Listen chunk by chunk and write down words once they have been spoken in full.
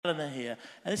Eleanor here,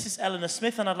 and this is Alianore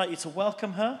Smith, and I'd like you to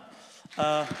welcome her.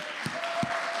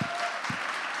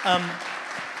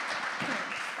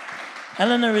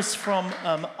 Eleanor is from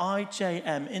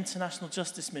IJM, International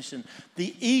Justice Mission.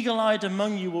 The eagle-eyed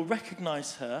among you will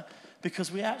recognize her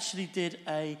because we actually did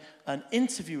an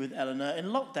interview with Eleanor in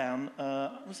lockdown.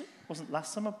 Wasn't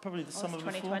last summer, probably the summer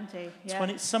before. 2020,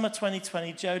 yeah. Summer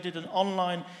 2020, Joe did an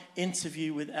online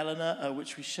interview with Eleanor,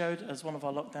 which we showed as one of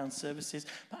our lockdown services.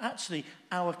 But actually,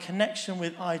 our connection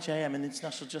with IJM and the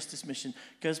International Justice Mission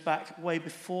goes back way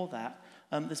before that.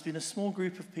 There's been a small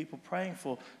group of people praying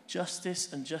for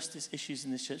justice and justice issues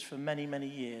in this church for many, many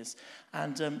years.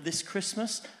 And this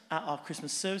Christmas, at our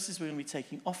Christmas services, we're going to be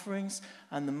taking offerings,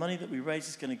 and the money that we raise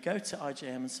is going to go to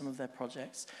IJM and some of their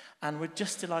projects. And we're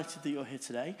just delighted that you're here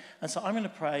today. And so I'm going to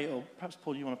pray, or perhaps,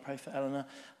 Paul, you want to pray for Eleanor,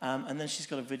 and then she's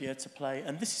got a video to play.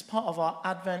 And this is part of our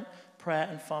Advent prayer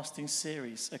and fasting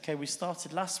series. Okay, we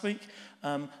started last week.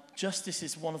 Justice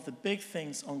is one of the big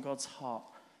things on God's heart.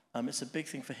 It's a big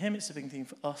thing for him, it's a big thing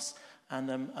for us,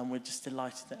 and we're just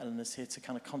delighted that Eleanor's here to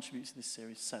kind of contribute to this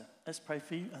series. So let's pray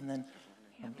for you, and then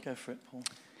go for it, Paul.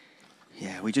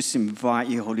 Yeah, we just invite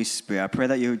you, Holy Spirit. I pray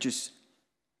that you just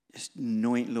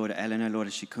anoint, Lord, Eleanor, Lord,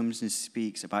 as she comes and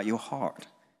speaks about your heart,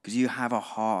 because you have a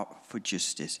heart for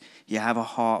justice. You have a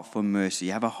heart for mercy.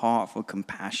 You have a heart for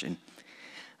compassion.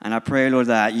 And I pray, Lord,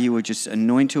 that you would just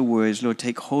anoint your words, Lord,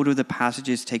 take hold of the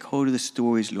passages, take hold of the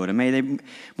stories, Lord, and may they,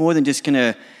 more than just going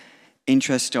to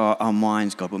interest our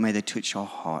minds, God, but may they touch our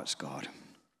hearts, God.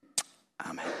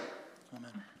 Amen.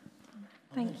 Amen.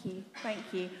 Thank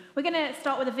you. We're going to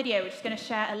start with a video which is going to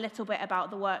share a little bit about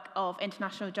the work of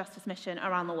International Justice Mission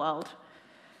around the world.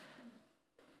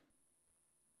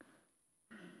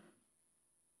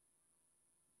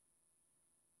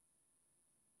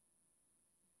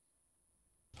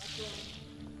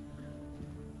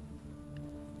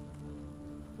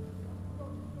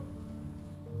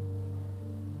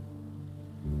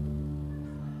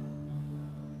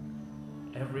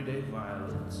 Everyday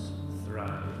violence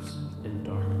thrives in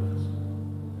darkness.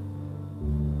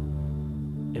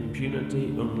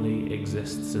 Impunity only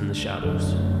exists in the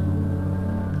shadows.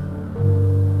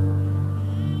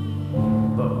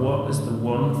 But what is the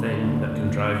one thing that can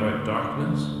drive out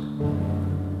darkness?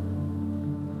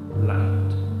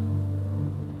 Light.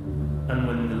 And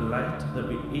when the light that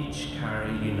we each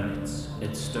carry unites,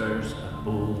 it stirs a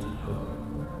bold hope.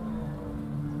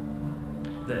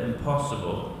 The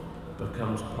impossible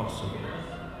becomes possible.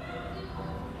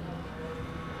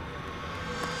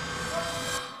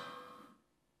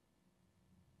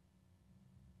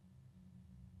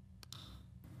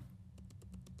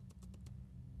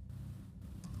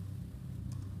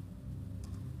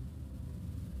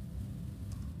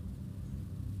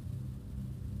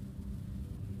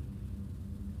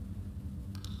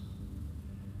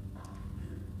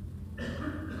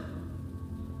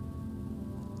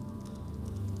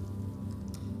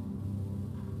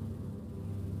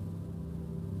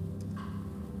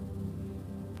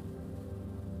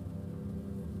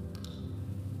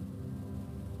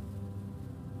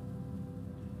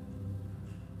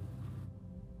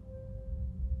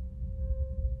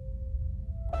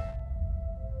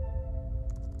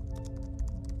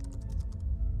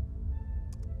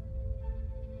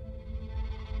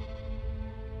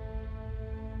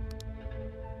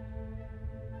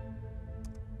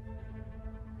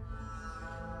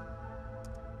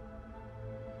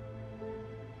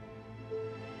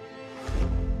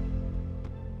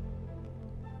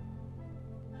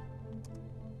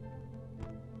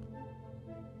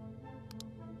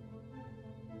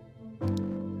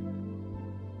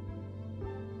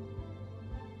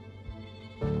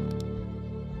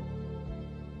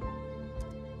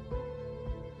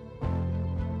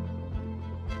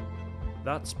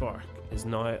 That spark is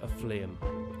now aflame.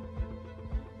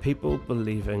 People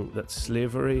believing that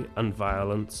slavery and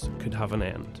violence could have an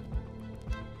end.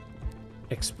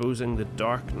 Exposing the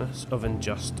darkness of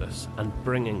injustice and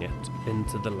bringing it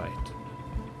into the light.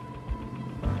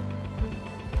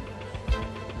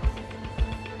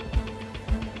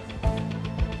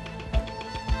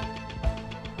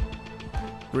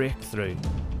 Breakthrough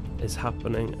is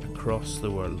happening across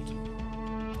the world.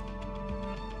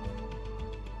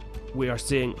 We are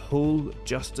seeing whole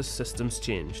justice systems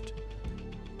changed,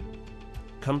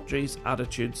 countries'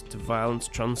 attitudes to violence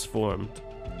transformed,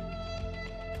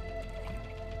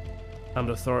 and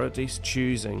authorities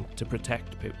choosing to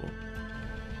protect people.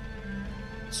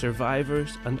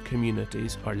 Survivors and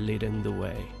communities are leading the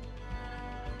way.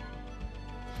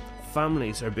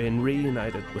 Families are being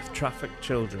reunited with trafficked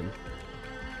children.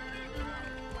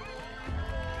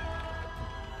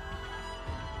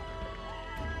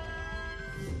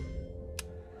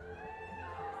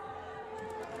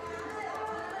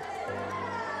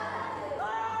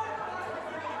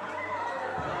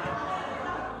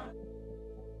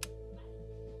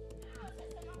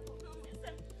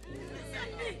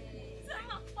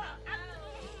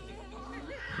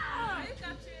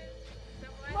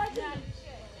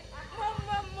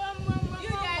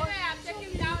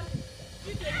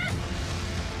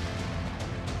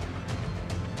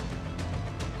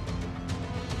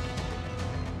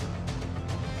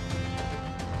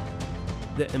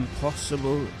 the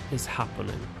impossible is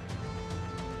happening.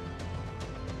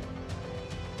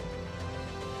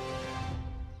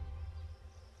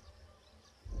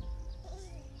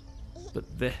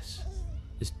 But this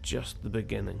is just the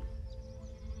beginning.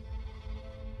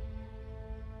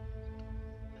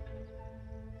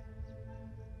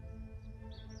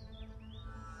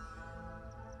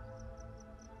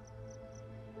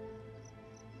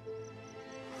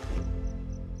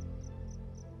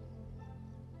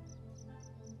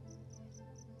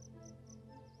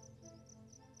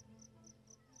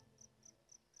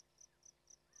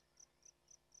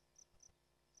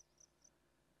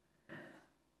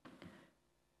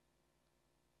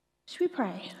 Should we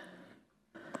pray?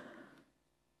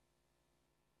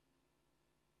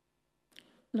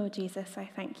 Lord Jesus, I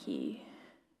thank you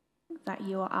that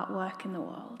you are at work in the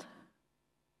world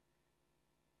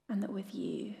and that with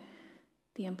you,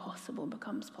 the impossible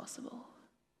becomes possible.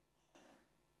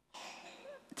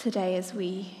 Today, as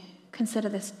we consider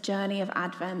this journey of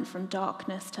Advent from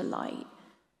darkness to light,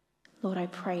 Lord, I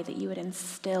pray that you would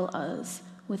instill us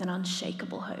with an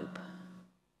unshakable hope.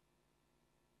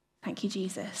 Thank you,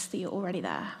 Jesus, that you're already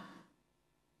there.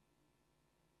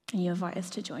 And you invite us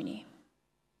to join you.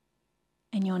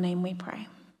 In your name we pray.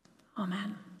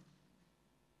 Amen.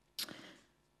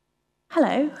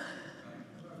 Hello.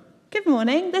 Good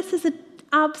morning. This is an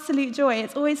absolute joy.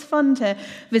 It's always fun to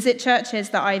visit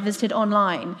churches that I visited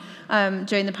online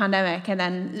during the pandemic and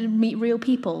then meet real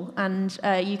people, and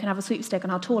you can have a sweepstake on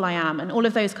how tall I am and all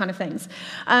of those kind of things.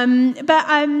 But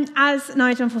as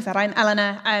Nigel and Paul said, I'm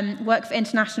Eleanor, work for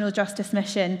International Justice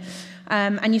Mission,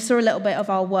 and you saw a little bit of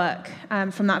our work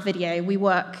from that video. We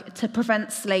work to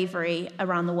prevent slavery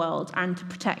around the world and to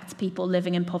protect people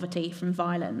living in poverty from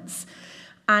violence.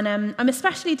 And I'm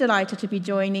especially delighted to be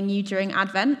joining you during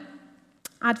Advent.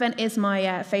 Advent is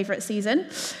my favourite season,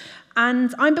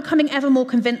 and I'm becoming ever more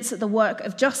convinced that the work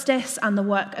of Justice and the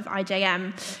work of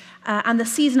IJM and the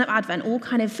season of Advent all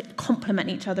kind of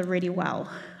complement each other really well.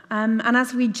 And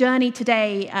as we journey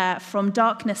today from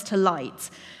darkness to light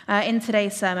in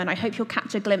today's sermon, I hope you'll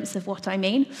catch a glimpse of what I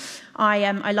mean.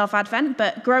 I love Advent,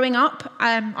 but growing up,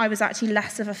 I was actually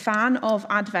less of a fan of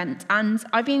Advent, and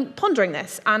I've been pondering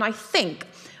this, and I think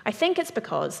it's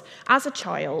because, as a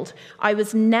child, I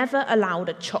was never allowed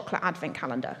a chocolate advent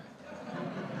calendar.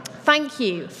 Thank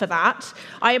you for that.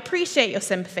 I appreciate your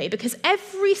sympathy, because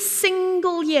every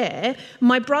single year,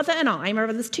 my brother and I, my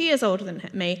brother's 2 years older than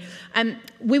me,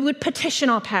 we would petition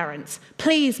our parents,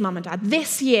 please, Mum and Dad,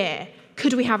 this year,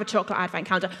 could we have a chocolate advent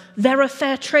calendar? There are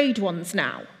fair trade ones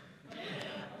now.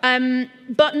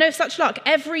 But no such luck.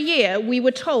 Every year, we were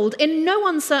told, in no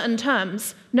uncertain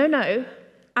terms, no,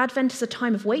 Advent is a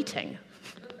time of waiting.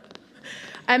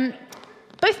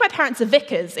 Both my parents are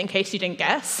vicars, in case you didn't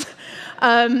guess,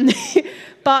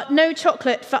 but no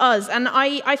chocolate for us. And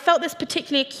I felt this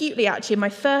particularly acutely, actually, in my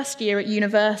first year at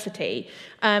university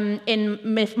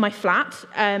in my flat.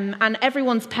 And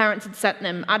everyone's parents had sent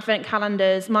them Advent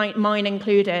calendars, mine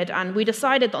included. And we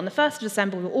decided that on the 1st of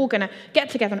December, we were all going to get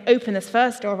together and open this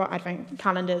first door of our Advent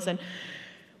calendars, and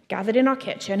gathered in our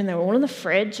kitchen, and they were all in the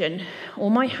fridge, and all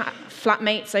my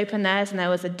flatmates opened theirs, and there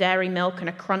was a Dairy Milk and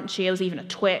a Crunchy, there was even a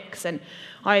Twix, and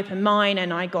I opened mine,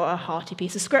 and I got a hearty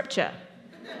piece of scripture.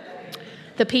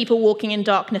 The people walking in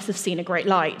darkness have seen a great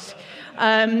light.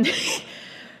 Man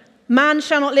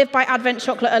shall not live by Advent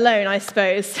chocolate alone, I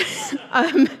suppose.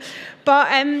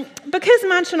 But because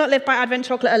man shall not live by Advent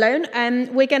chocolate alone,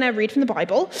 we're going to read from the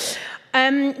Bible.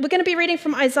 We're going to be reading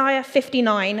from Isaiah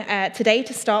 59 today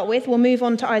to start with. We'll move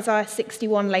on to Isaiah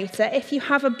 61 later. If you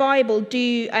have a Bible,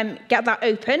 do get that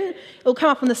open. It'll come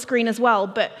up on the screen as well.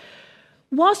 But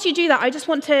whilst you do that, I just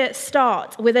want to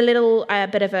start with a little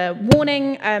bit of a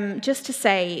warning, just to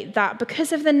say that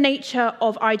because of the nature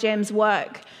of IJM's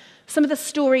work, some of the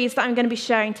stories that I'm going to be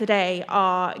sharing today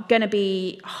are going to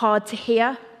be hard to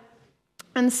hear.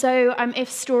 And so if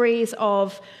stories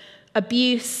of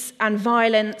abuse and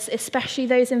violence, especially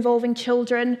those involving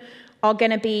children, are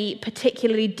going to be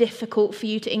particularly difficult for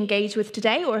you to engage with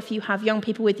today, or if you have young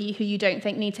people with you who you don't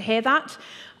think need to hear that,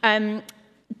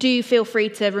 do feel free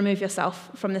to remove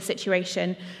yourself from the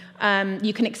situation.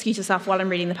 You can excuse yourself while I'm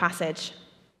reading the passage.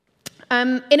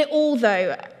 In it all,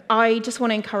 though, I just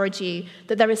want to encourage you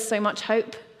that there is so much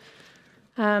hope.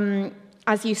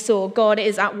 As you saw, God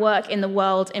is at work in the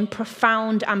world in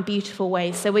profound and beautiful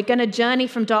ways. So we're going to journey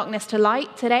from darkness to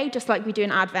light today, just like we do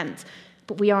in Advent,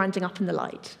 but we are ending up in the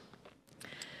light.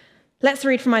 Let's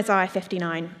read from Isaiah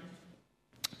 59.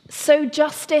 So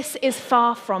justice is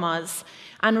far from us,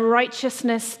 and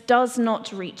righteousness does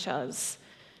not reach us.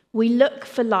 We look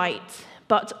for light,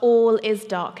 but all is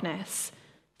darkness,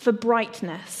 for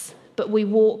brightness, but but we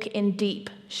walk in deep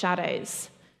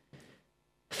shadows.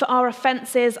 For our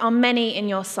offences are many in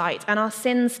your sight, and our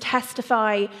sins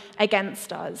testify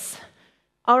against us.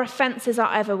 Our offences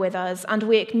are ever with us, and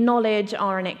we acknowledge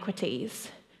our iniquities.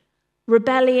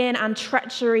 Rebellion and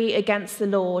treachery against the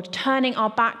Lord, turning our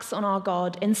backs on our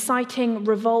God, inciting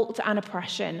revolt and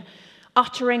oppression,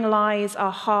 uttering lies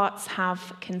our hearts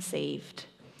have conceived.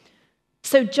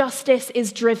 So justice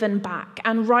is driven back,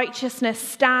 and righteousness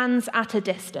stands at a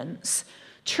distance.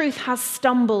 Truth has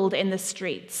stumbled in the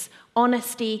streets.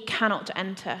 Honesty cannot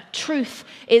enter. Truth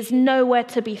is nowhere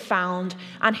to be found,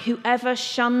 and whoever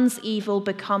shuns evil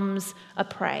becomes a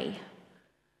prey.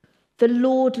 The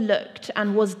Lord looked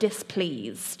and was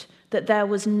displeased that there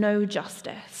was no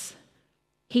justice.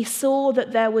 He saw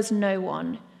that there was no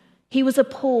one. He was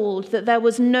appalled that there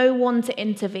was no one to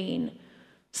intervene.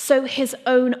 So his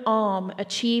own arm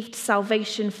achieved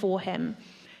salvation for him,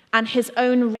 and his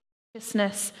own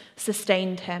righteousness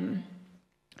sustained him.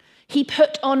 He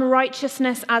put on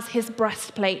righteousness as his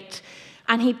breastplate,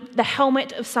 and the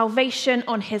helmet of salvation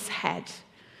on his head.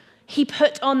 He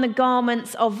put on the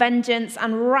garments of vengeance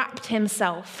and wrapped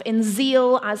himself in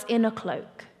zeal as in a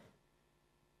cloak.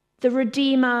 The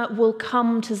Redeemer will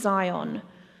come to Zion,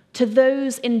 to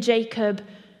those in Jacob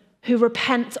who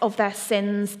repent of their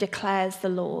sins, declares the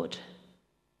Lord.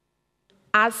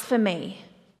 As for me,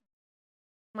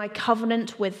 my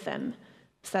covenant with them,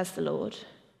 says the Lord.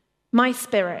 My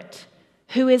spirit,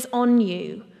 who is on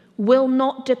you, will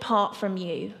not depart from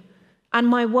you, and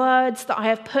my words that I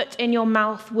have put in your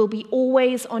mouth will be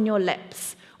always on your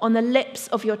lips, on the lips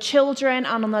of your children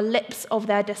and on the lips of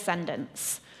their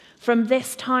descendants, from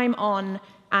this time on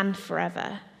and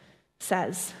forever,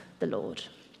 says the Lord.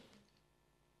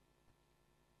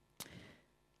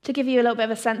 To give you a little bit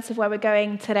of a sense of where we're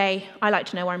going today, I like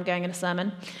to know where I'm going in a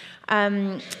sermon.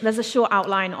 There's a short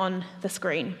outline on the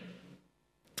screen.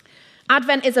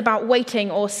 Advent is about waiting,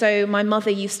 or so my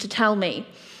mother used to tell me.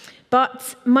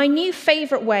 But my new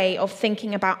favourite way of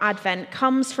thinking about Advent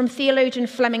comes from theologian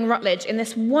Fleming Rutledge in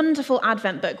this wonderful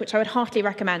Advent book, which I would heartily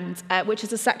recommend, which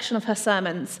is a section of her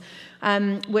sermons,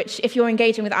 which, if you're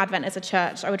engaging with Advent as a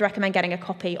church, I would recommend getting a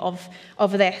copy of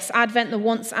this, Advent, the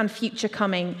Once and Future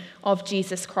Coming of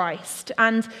Jesus Christ.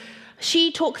 And she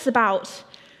talks about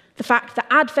the fact that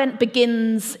Advent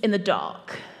begins in the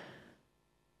dark.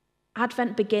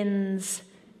 Advent begins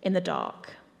in the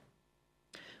dark.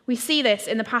 We see this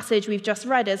in the passage we've just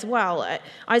read as well.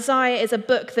 Isaiah is a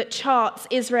book that charts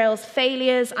Israel's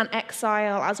failures and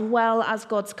exile, as well as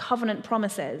God's covenant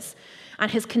promises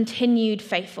and his continued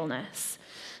faithfulness.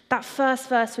 That first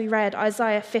verse we read,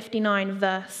 Isaiah 59,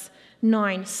 verse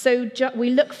 9.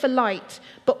 We look for light,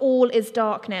 but all is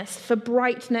darkness, for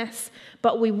brightness,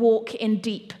 but we walk in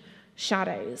deep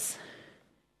shadows.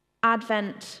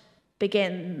 Advent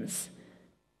begins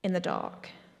in the dark.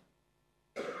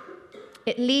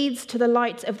 It leads to the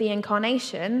light of the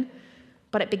incarnation,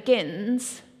 but it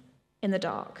begins in the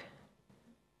dark.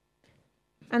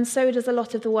 And so does a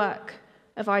lot of the work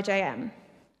of IJM.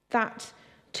 That,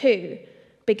 too,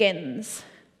 begins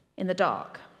in the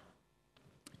dark.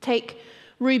 Take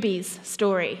Ruby's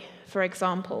story, for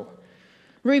example.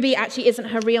 Ruby actually isn't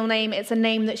her real name. It's a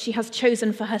name that she has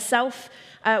chosen for herself,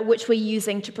 which we're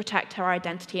using to protect her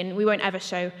identity, and we won't ever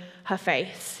show her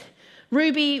face.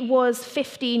 Ruby was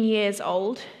 15 years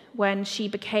old when she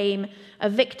became a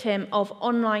victim of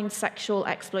online sexual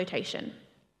exploitation.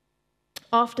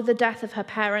 After the death of her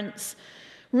parents,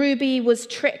 Ruby was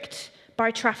tricked by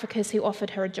traffickers who offered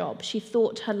her a job. She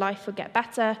thought her life would get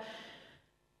better,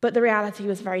 but the reality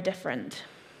was very different.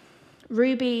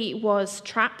 Ruby was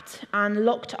trapped and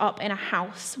locked up in a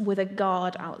house with a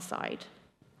guard outside.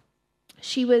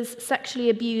 She was sexually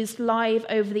abused live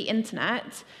over the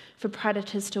internet for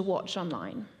predators to watch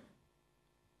online.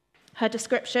 Her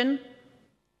description: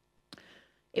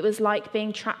 it was like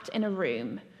being trapped in a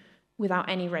room without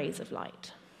any rays of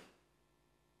light.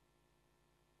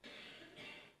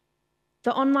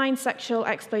 The online sexual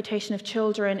exploitation of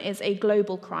children is a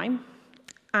global crime,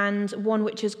 and one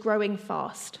which is growing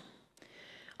fast.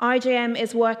 IJM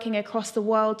is working across the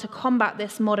world to combat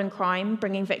this modern crime,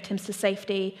 bringing victims to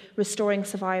safety, restoring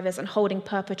survivors, and holding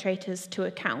perpetrators to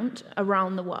account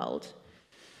around the world.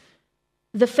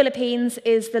 The Philippines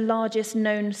is the largest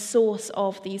known source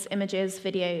of these images,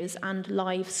 videos, and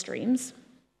live streams.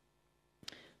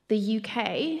 The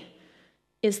UK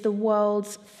is the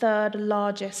world's third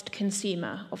largest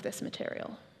consumer of this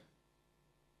material.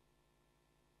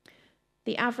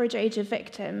 The average age of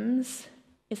victims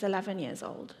is 11 years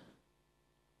old.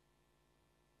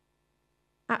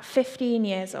 At 15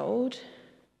 years old,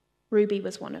 Ruby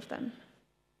was one of them.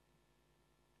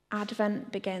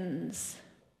 Advent begins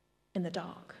in the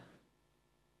dark.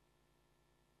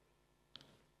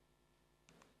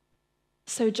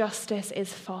 So justice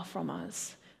is far from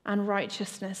us, and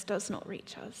righteousness does not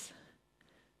reach us.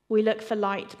 We look for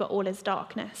light, but all is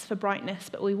darkness, for brightness,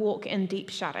 but we walk in deep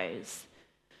shadows.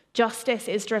 Justice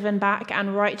is driven back,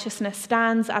 and righteousness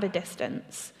stands at a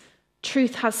distance.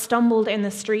 Truth has stumbled in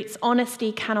the streets,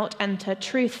 honesty cannot enter,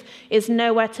 truth is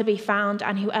nowhere to be found,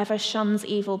 and whoever shuns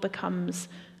evil becomes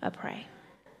a prey.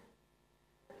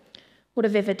 What a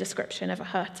vivid description of a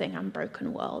hurting and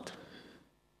broken world.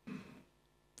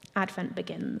 Advent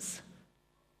begins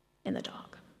in the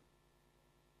dark.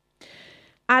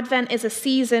 Advent is a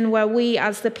season where we,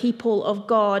 as the people of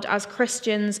God, as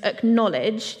Christians,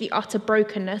 acknowledge the utter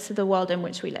brokenness of the world in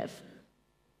which we live.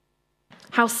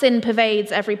 How sin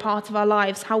pervades every part of our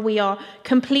lives, how we are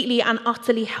completely and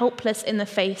utterly helpless in the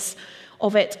face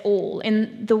of it all.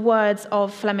 In the words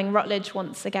of Fleming Rutledge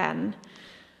once again,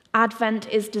 Advent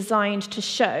is designed to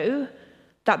show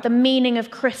that the meaning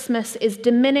of Christmas is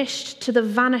diminished to the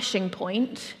vanishing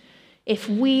point if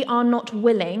we are not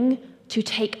willing to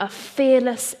take a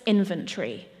fearless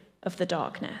inventory of the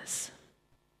darkness.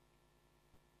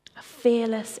 A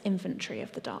fearless inventory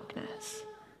of the darkness.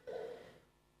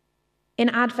 In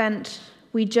Advent,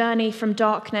 we journey from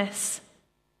darkness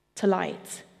to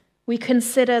light. We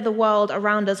consider the world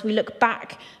around us. We look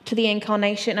back to the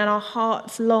incarnation, and our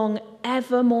hearts long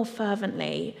ever more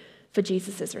fervently for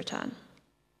Jesus' return.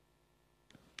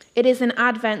 It is in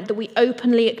Advent that we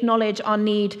openly acknowledge our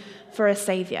need for a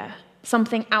saviour,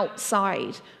 something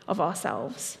outside of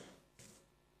ourselves.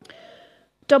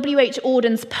 W.H.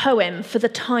 Auden's poem, For the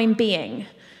Time Being,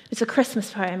 it's a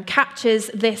Christmas poem, captures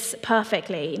this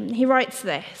perfectly. He writes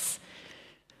this: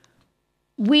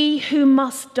 "We who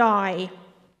must die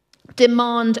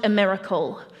demand a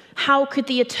miracle. How could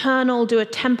the eternal do a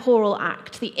temporal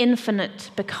act, the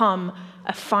infinite become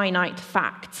a finite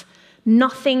fact?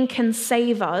 Nothing can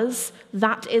save us,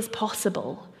 that is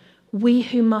possible. We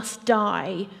who must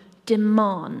die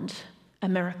demand a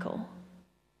miracle."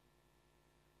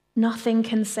 Nothing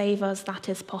can save us, that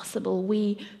is possible.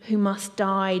 We who must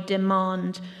die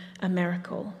demand a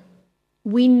miracle.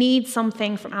 We need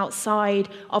something from outside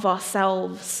of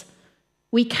ourselves.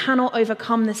 We cannot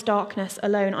overcome this darkness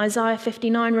alone. Isaiah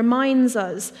 59 reminds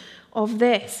us of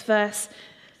this. Verse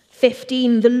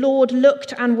 15, "The Lord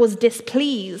looked and was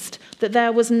displeased that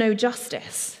there was no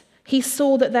justice. He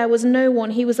saw that there was no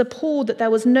one. He was appalled that there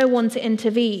was no one to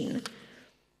intervene.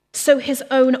 So his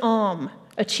own arm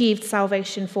achieved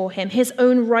salvation for him. His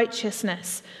own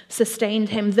righteousness sustained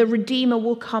him. The Redeemer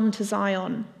will come to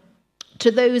Zion. To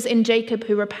those in Jacob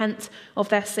who repent of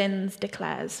their sins,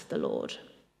 declares the Lord."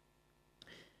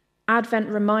 Advent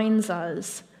reminds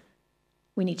us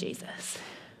we need Jesus.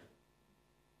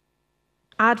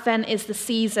 Advent is the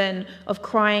season of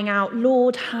crying out,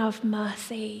 "Lord, have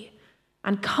mercy,"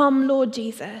 and "Come, Lord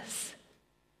Jesus."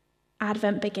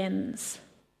 Advent begins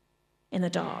in the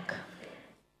dark.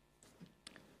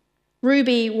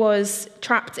 Ruby was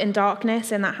trapped in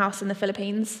darkness in that house in the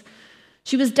Philippines.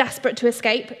 She was desperate to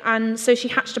escape, and so she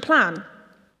hatched a plan.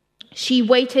 She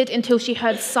waited until she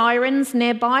heard sirens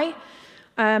nearby,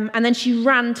 and then she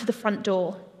ran to the front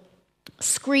door,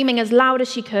 screaming as loud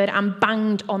as she could, and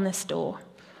banged on this door.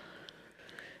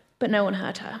 But no one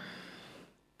heard her.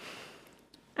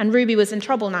 And Ruby was in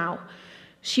trouble now.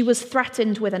 She was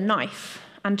threatened with a knife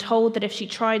and told that if she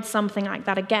tried something like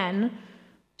that again,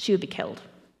 she would be killed.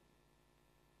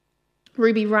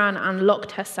 Ruby ran and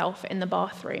locked herself in the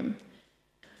bathroom.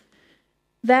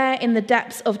 There, in the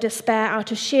depths of despair,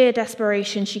 out of sheer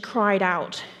desperation, she cried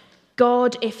out,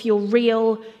 "God, if you're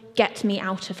real, get me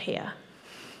out of here.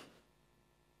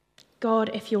 God,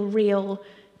 if you're real,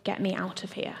 get me out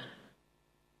of here."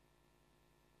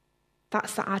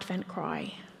 That's the Advent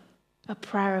cry, a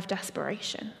prayer of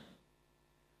desperation.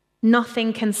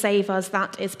 Nothing can save us,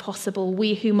 that is possible.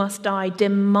 We who must die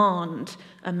demand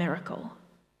a miracle.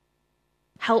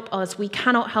 Help us, we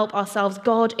cannot help ourselves.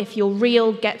 God, if you're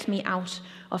real, get me out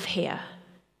of here.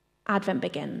 Advent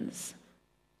begins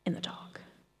in the dark.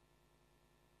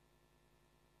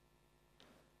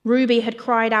 Ruby had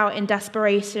cried out in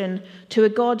desperation to a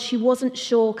God she wasn't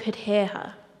sure could hear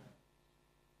her.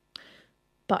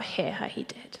 But hear her he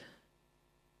did.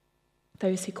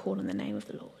 Those who call on the name of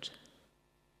the Lord.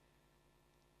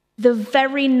 The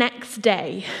very next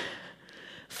day,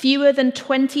 fewer than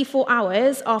 24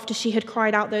 hours after she had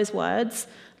cried out those words,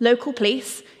 local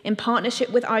police, in partnership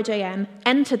with IJM,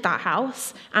 entered that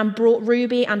house and brought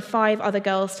Ruby and 5 other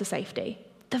girls to safety.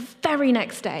 The very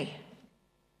next day,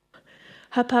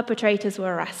 her perpetrators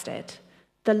were arrested.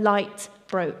 The light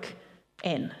broke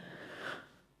in.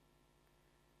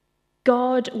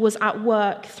 God was at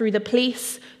work through the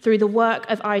police, through the work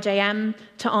of IJM,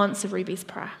 to answer Ruby's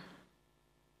prayer,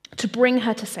 to bring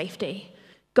her to safety.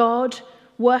 God,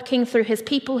 working through his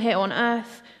people here on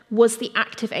earth, was the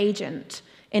active agent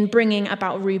in bringing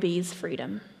about Ruby's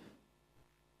freedom.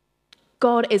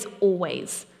 God is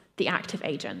always the active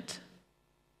agent.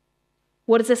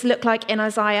 What does this look like in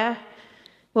Isaiah?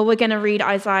 Well, we're going to read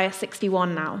Isaiah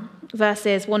 61 now,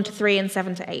 verses 1 to 3 and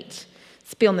 7 to 8.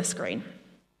 It's be on the screen.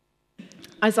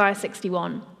 Isaiah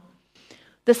 61.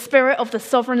 The Spirit of the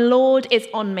Sovereign Lord is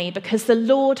on me, because the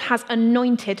Lord has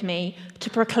anointed me to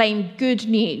proclaim good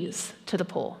news to the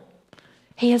poor.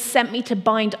 He has sent me to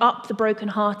bind up the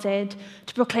brokenhearted,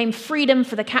 to proclaim freedom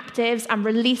for the captives and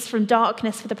release from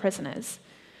darkness for the prisoners,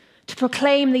 to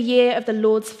proclaim the year of the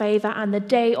Lord's favor and the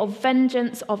day of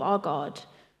vengeance of our God,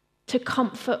 to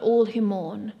comfort all who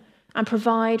mourn and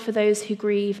provide for those who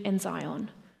grieve in Zion,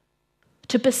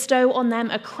 to bestow on them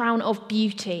a crown of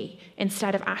beauty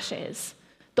instead of ashes,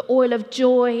 the oil of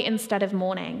joy instead of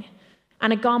mourning,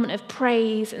 and a garment of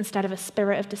praise instead of a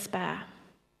spirit of despair.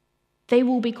 They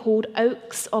will be called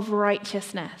oaks of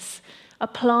righteousness, a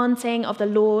planting of the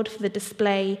Lord for the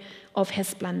display of his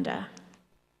splendor.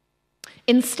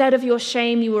 Instead of your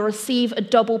shame, you will receive a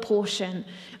double portion,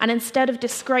 and instead of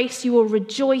disgrace, you will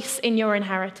rejoice in your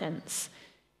inheritance.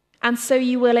 And so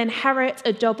you will inherit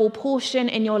a double portion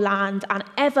in your land, and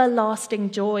everlasting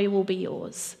joy will be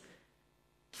yours.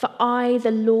 For I,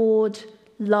 the Lord,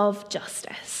 love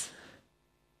justice.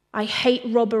 I hate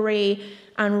robbery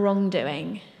and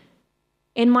wrongdoing.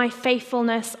 In my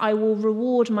faithfulness, I will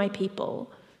reward my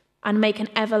people and make an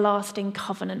everlasting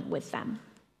covenant with them.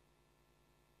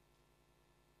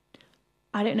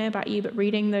 I don't know about you, but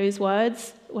reading those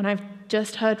words, when I've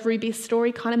just heard Ruby's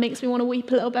story, kind of makes me want to weep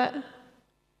a little bit.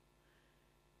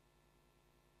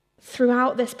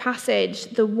 Throughout this passage,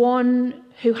 the one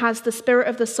who has the Spirit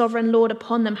of the Sovereign Lord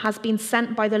upon them has been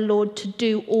sent by the Lord to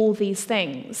do all these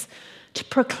things, to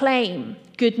proclaim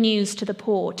good news to the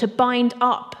poor, to bind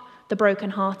up the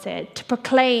brokenhearted, to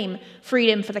proclaim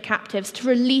freedom for the captives, to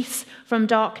release from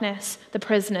darkness the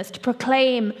prisoners, to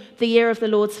proclaim the year of the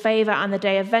Lord's favor and the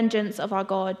day of vengeance of our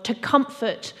God, to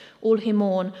comfort all who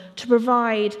mourn, to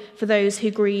provide for those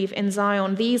who grieve in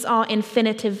Zion. These are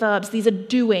infinitive verbs. These are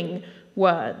doing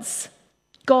words.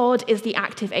 God is the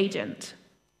active agent.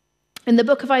 In the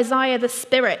book of Isaiah, the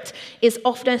Spirit is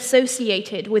often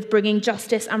associated with bringing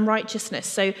justice and righteousness.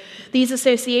 So these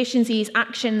associations, these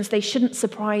actions, they shouldn't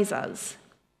surprise us.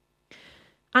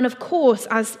 And of course,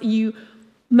 as you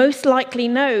most likely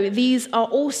know, these are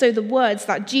also the words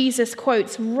that Jesus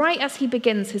quotes right as he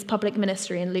begins his public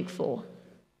ministry in Luke 4.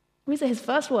 These are his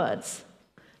first words,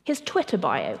 his Twitter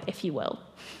bio, if you will.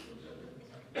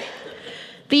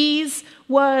 These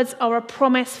words are a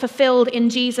promise fulfilled in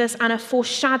Jesus and a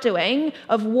foreshadowing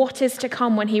of what is to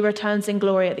come when he returns in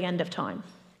glory at the end of time.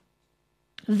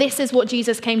 This is what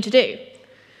Jesus came to do.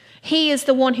 He is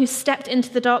the one who stepped into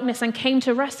the darkness and came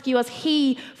to rescue us.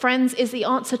 He, friends, is the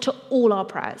answer to all our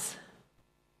prayers.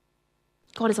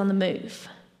 God is on the move.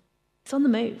 He's on the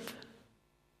move.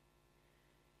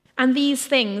 And these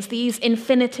things, these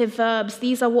infinitive verbs,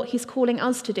 these are what he's calling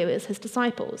us to do as his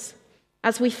disciples.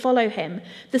 As we follow him,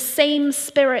 the same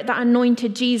Spirit that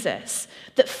anointed Jesus,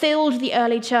 that filled the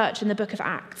early church in the book of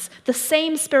Acts, the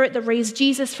same Spirit that raised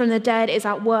Jesus from the dead is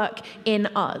at work in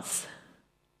us.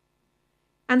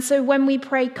 And so when we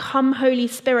pray, "Come, Holy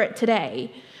Spirit,"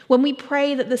 today, when we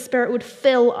pray that the Spirit would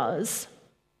fill us,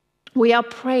 we are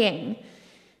praying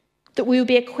that we will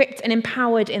be equipped and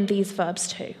empowered in these verbs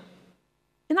too.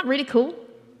 Isn't that really cool?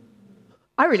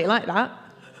 I really like that.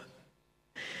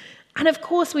 And of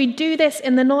course, we do this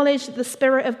in the knowledge that the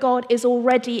Spirit of God is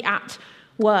already at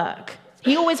work.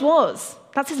 He always was.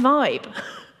 That's his vibe.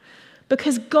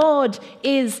 Because God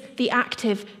is the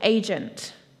active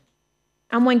agent.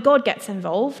 And when God gets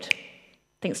involved,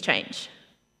 things change.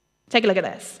 Take a look at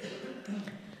this.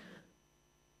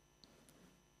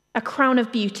 A crown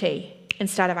of beauty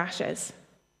instead of ashes,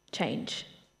 change.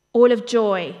 Oil of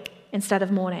joy instead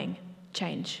of mourning,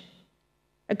 change.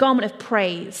 A garment of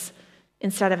praise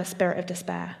instead of a spirit of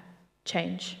despair,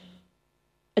 change.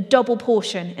 A double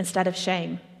portion instead of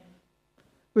shame.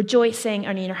 Rejoicing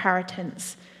in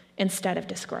inheritance instead of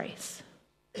disgrace.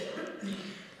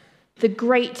 The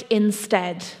great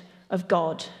instead of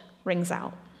God rings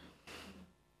out.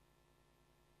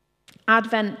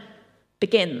 Advent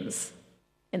begins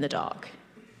in the dark,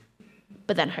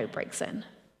 but then hope breaks in.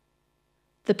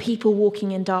 The people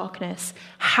walking in darkness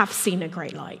have seen a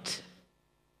great light.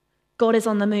 God is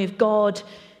on the move. God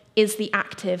is the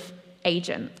active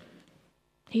agent.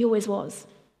 He always was.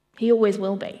 He always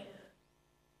will be.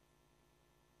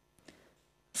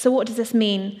 So what does this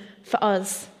mean for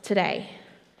us today?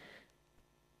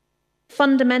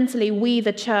 Fundamentally, we,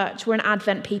 the church, we're an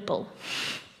Advent people.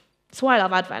 That's why I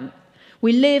love Advent.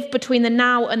 We live between the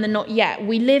now and the not yet.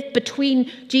 We live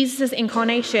between Jesus'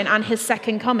 incarnation and his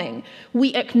second coming.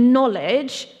 We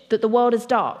acknowledge that the world is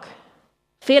dark.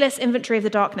 Fearless inventory of the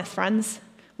darkness, friends.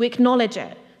 We acknowledge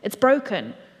it. It's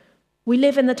broken. We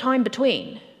live in the time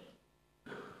between.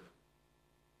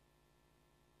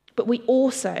 But we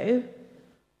also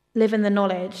live in the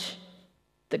knowledge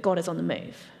that God is on the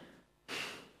move.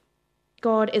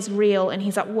 God is real and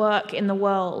he's at work in the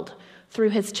world through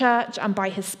his church and by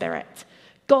his Spirit.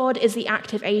 God is the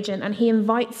active agent and he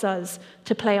invites us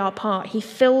to play our part. He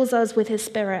fills us with his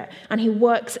Spirit and he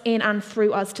works in and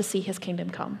through us to see his kingdom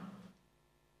come.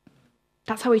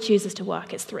 That's how he chooses to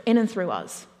work. It's in and through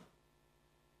us.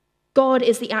 God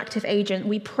is the active agent.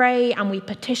 We pray and we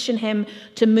petition him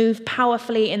to move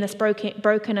powerfully in this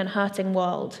broken and hurting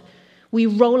world. We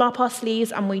roll up our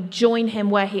sleeves and we join him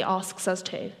where he asks us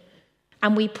to.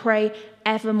 And we pray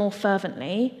ever more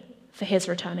fervently for his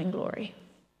returning glory.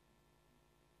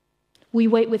 We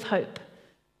wait with hope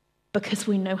because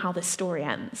we know how this story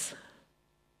ends.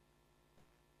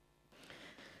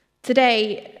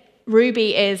 Today,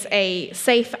 Ruby is a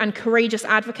safe and courageous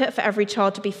advocate for every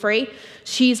child to be free.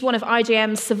 She's one of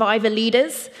IJM's survivor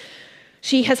leaders.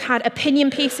 She has had opinion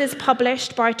pieces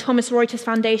published by Thomas Reuters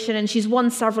Foundation, and she's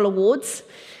won several awards.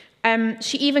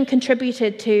 She even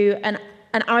contributed to an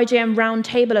IJM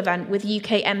roundtable event with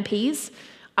UK MPs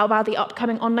about the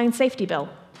upcoming online safety bill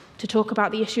to talk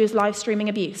about the issue of live streaming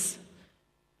abuse.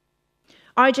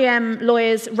 IJM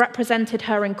lawyers represented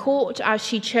her in court as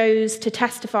she chose to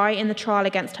testify in the trial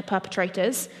against her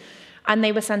perpetrators, and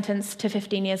they were sentenced to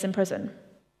 15 years in prison.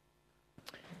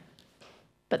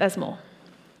 But there's more.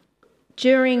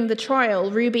 During the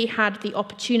trial, Ruby had the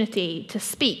opportunity to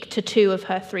speak to 2 of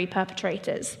her 3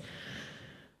 perpetrators.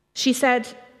 She said,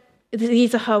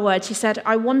 these are her words, she said,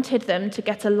 "I wanted them to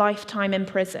get a lifetime in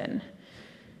prison,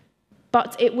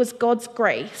 but it was God's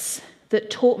grace that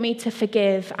taught me to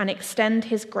forgive and extend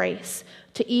his grace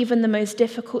to even the most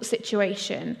difficult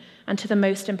situation and to the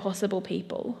most impossible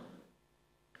people."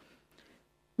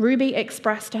 Ruby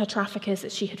expressed to her traffickers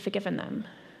that she had forgiven them.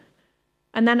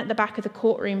 And then at the back of the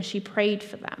courtroom, she prayed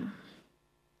for them.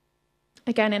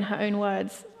 Again, in her own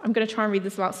words, I'm going to try and read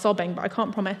this without sobbing, but I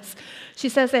can't promise. She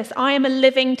says this, "I am a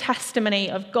living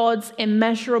testimony of God's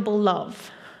immeasurable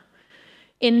love.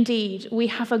 Indeed, we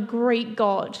have a great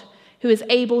God who is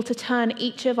able to turn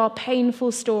each of our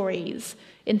painful stories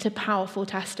into powerful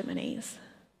testimonies."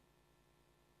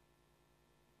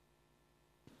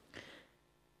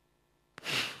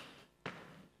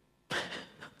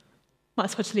 Might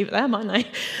as well just leave it there, mightn't I?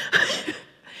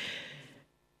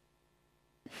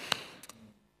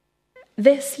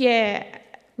 This year,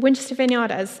 Winchester Vineyard,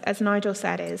 as Nigel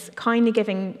said, is kindly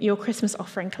giving your Christmas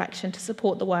offering collection to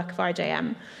support the work of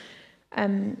IJM.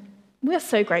 We are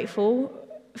so grateful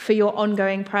for your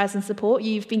ongoing prayers and support.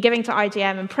 You've been giving to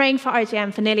IJM and praying for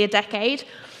IJM for nearly a decade.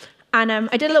 And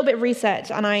I did a little bit of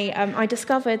research, and I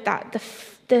discovered that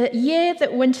the year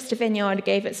that Winchester Vineyard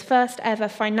gave its first ever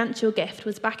financial gift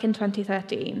was back in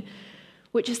 2013,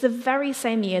 which is the very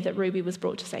same year that Ruby was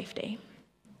brought to safety.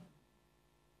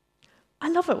 I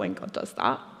love it when God does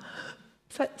that.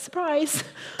 It's like, surprise.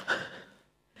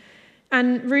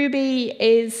 And Ruby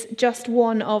is just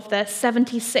one of the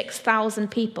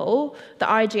 76,000 people that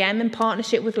IJM, in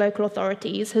partnership with local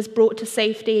authorities, has brought to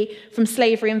safety from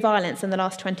slavery and violence in the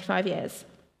last 25 years.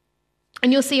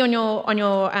 And you'll see on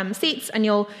your seats, and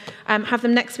you'll have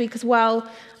them next week as well,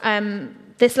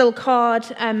 this little card,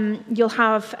 you'll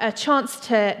have a chance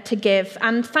to give.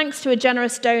 And thanks to a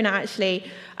generous donor,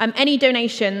 actually, any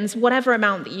donations, whatever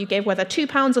amount that you give, whether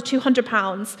 £2 or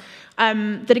 £200,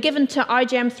 that are given to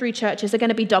IJM through churches are going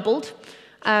to be doubled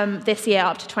this year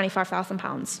up to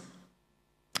 £25,000.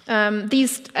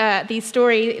 These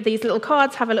little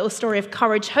cards have a little story of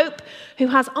Courage Hope, who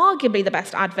has arguably the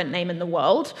best Advent name in the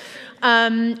world.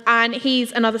 And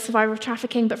he's another survivor of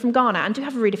trafficking, but from Ghana. And do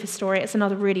have a read of his story. It's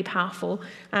another really powerful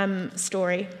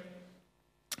story.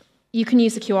 You can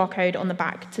use the QR code on the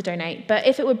back to donate. But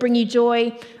if it would bring you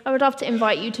joy, I would love to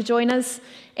invite you to join us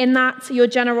in that. Your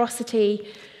generosity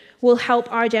will help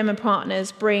IJM and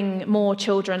partners bring more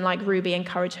children like Ruby and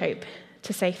Courage Hope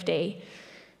to safety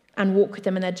and walk with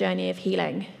them in their journey of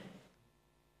healing.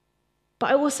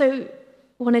 But I also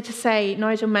wanted to say,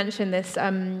 Nigel mentioned this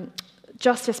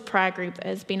Justice Prayer Group that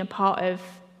has been a part of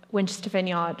Winchester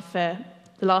Vineyard for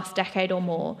the last decade or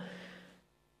more.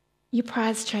 Your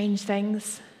prayers change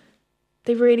things.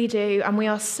 They really do. And we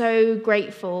are so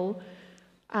grateful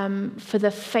for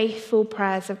the faithful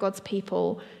prayers of God's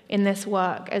people in this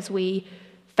work as we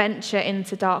venture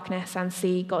into darkness and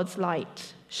see God's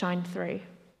light shine through.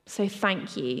 So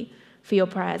thank you for your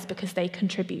prayers, because they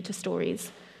contribute to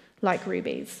stories like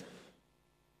Ruby's.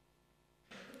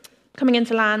 Coming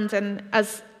into land, and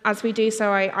as we do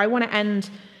so, I want to end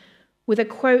with a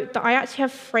quote that I actually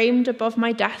have framed above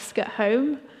my desk at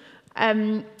home.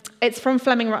 It's from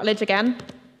Fleming Rutledge again,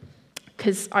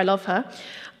 because I love her.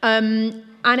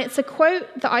 And it's a quote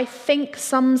that I think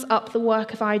sums up the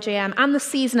work of IJM and the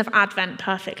season of Advent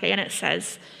perfectly, and it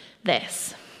says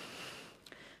this: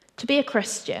 "To be a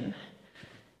Christian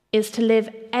is to live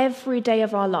every day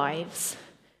of our lives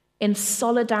in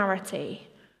solidarity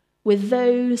with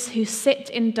those who sit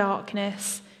in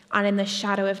darkness and in the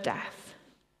shadow of death,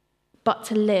 but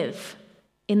to live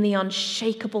in the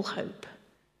unshakable hope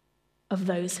of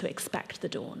those who expect the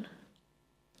dawn."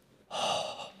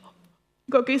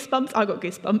 Got goosebumps? I got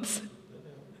goosebumps.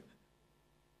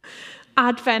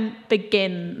 Advent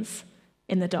begins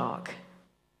in the dark,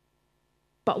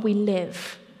 but we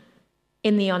live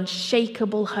in the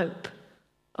unshakable hope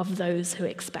of those who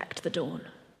expect the dawn.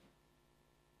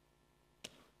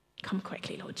 Come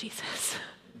quickly, Lord Jesus.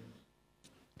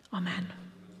 Amen.